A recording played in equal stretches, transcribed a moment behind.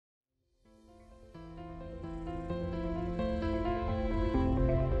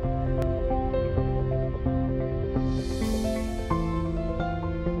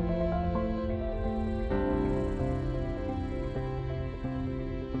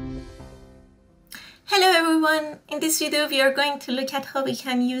Hello everyone! In this video we are going to look at how we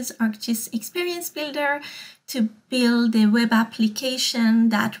can use ArcGIS Experience Builder to build a web application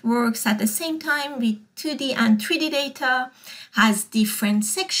that works at the same time with 2D and 3D data, has different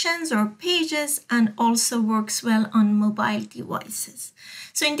sections or pages, and also works well on mobile devices.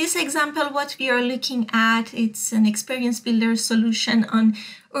 So in this example, what we are looking at, it's an Experience Builder solution on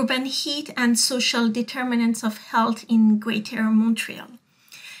urban heat and social determinants of health in Greater Montreal.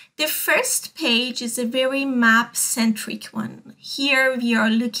 The first page is a very map-centric one. Here we are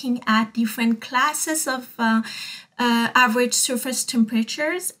looking at different classes of average surface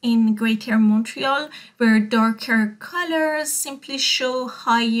temperatures in Greater Montreal, where darker colors simply show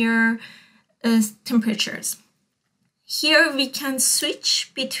higher temperatures. Here we can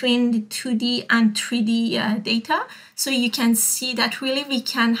switch between the 2D and 3D data, so you can see that really we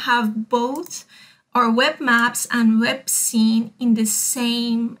can have both our web maps and web scene in the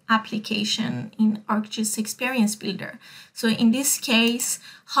same application in ArcGIS Experience Builder. So in this case,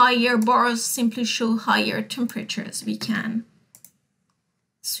 higher bars simply show higher temperatures. We can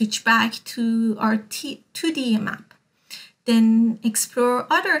switch back to our 2D map. Then explore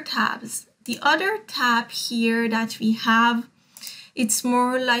other tabs. The other tab here that we have, it's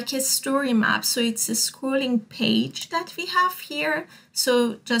more like a story map. So it's a scrolling page that we have here.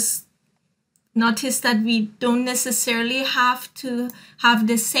 So just notice that we don't necessarily have to have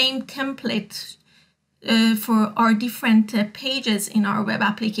the same template for our different pages in our web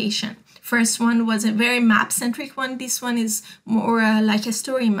application. First one was a very map-centric one. This one is more like a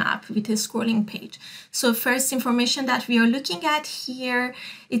story map with a scrolling page. So first information that we are looking at here,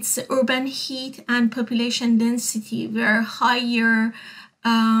 it's urban heat and population density, where higher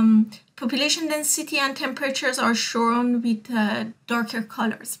population density and temperatures are shown with darker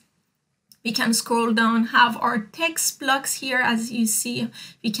colors. We can scroll down, have our text blocks here. As you see,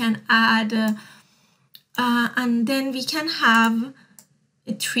 we can add, and then we can have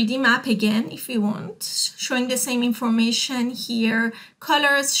a 3D map again if we want, showing the same information here.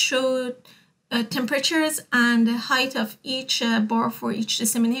 Colors show temperatures, and the height of each bar for each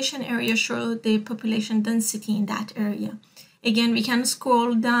dissemination area show the population density in that area. Again, we can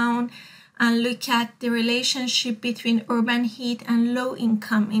scroll down and look at the relationship between urban heat and low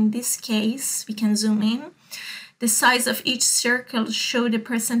income. In this case, we can zoom in. The size of each circle show the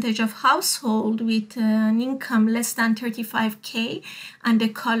percentage of household with an income less than 35K, and the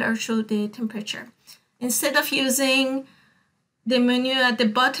color show the temperature. Instead of using the menu at the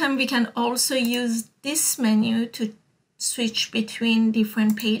bottom, we can also use this menu to switch between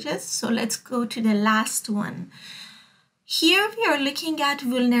different pages. So let's go to the last one. Here we are looking at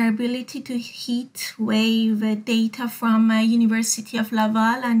vulnerability to heat wave data from University of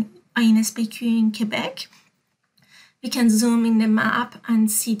Laval and INSPQ in Quebec. We can zoom in the map and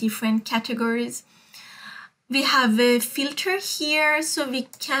see different categories. We have a filter here, so we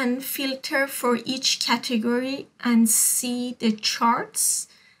can filter for each category and see the charts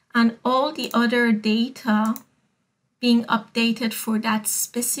and all the other data being updated for that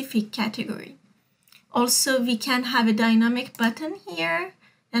specific category. Also, we can have a dynamic button here,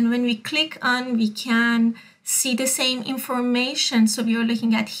 and when we click on, we can see the same information. So we are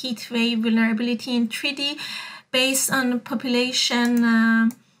looking at heat wave vulnerability in 3D based on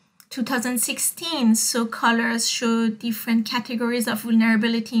population 2016. So colors show different categories of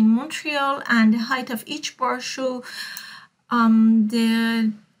vulnerability in Montreal, and the height of each bar show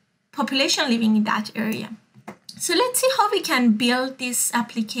the population living in that area. So let's see how we can build this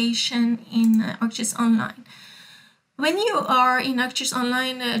application in ArcGIS Online. When you are in ArcGIS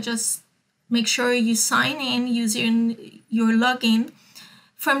Online, just make sure you sign in using your login.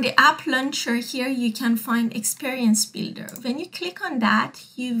 From the app launcher here, you can find Experience Builder. When you click on that,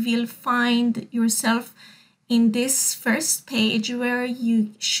 you will find yourself in this first page where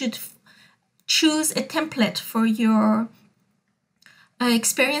you should choose a template for your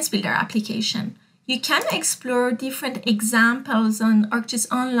Experience Builder application. You can explore different examples on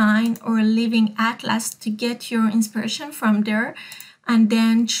ArcGIS Online or Living Atlas to get your inspiration from there, and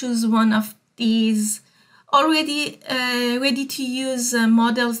then choose one of these already ready-to-use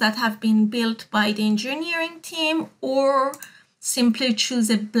models that have been built by the engineering team, or simply choose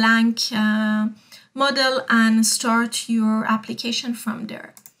a blank model and start your application from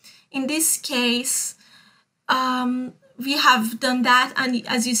there. In this case, we have done that, and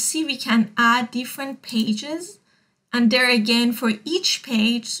as you see, we can add different pages, and there again, for each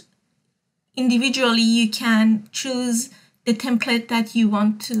page individually, you can choose the template that you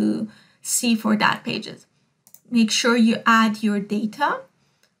want to see for that pages. Make sure you add your data.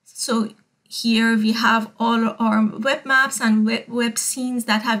 So here we have all our web maps and web scenes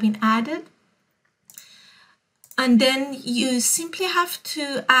that have been added. And then you simply have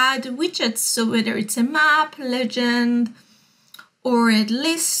to add widgets. So whether it's a map, legend, or a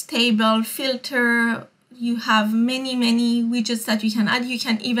list, table, filter, you have many widgets that you can add. You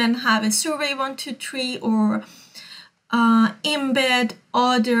can even have a survey 1, 2, 3, or embed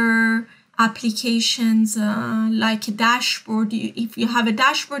other applications like a dashboard. If you have a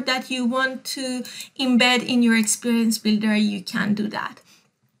dashboard that you want to embed in your Experience Builder, you can do that.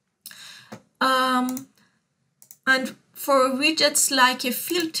 And for widgets like a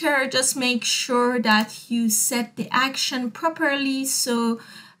filter, just make sure that you set the action properly. So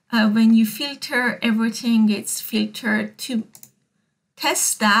when you filter, everything gets filtered. To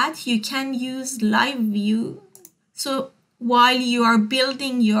test that, you can use live view. So while you are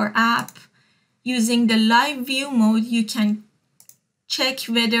building your app using the live view mode, you can check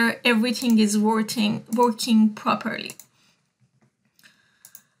whether everything is working properly.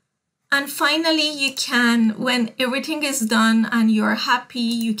 And finally, you can, when everything is done and you're happy,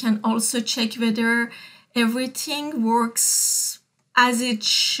 you can also check whether everything works as it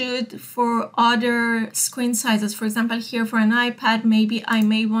should for other screen sizes. For example, here for an iPad, maybe I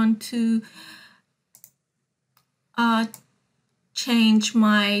may want to change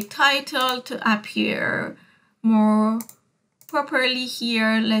my title to appear more properly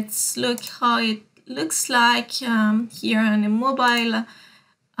here. Let's look how it looks like here on a mobile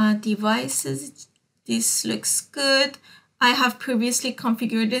devices. This looks good. I have previously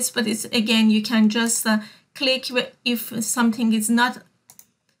configured this, but it's again, you can just click if something is not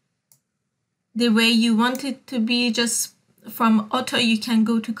the way you want it to be. Just from auto, you can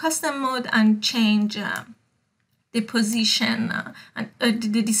go to custom mode and change the position and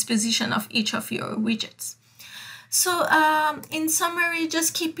the disposition of each of your widgets. So in summary,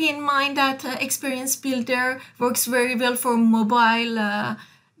 just keep in mind that Experience Builder works very well for mobile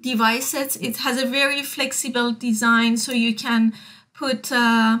devices. It has a very flexible design, so you can put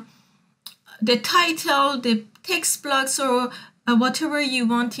the title, the text blocks, or whatever you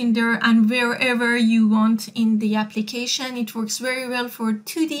want in there and wherever you want in the application. It works very well for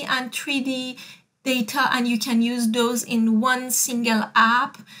 2D and 3D data, and you can use those in one single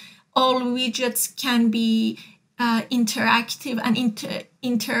app. All widgets can be interactive and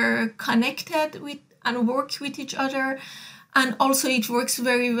interconnected with and work with each other. And also it works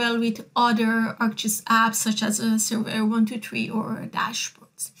very well with other ArcGIS apps such as Surveyor 123 or Dashboard.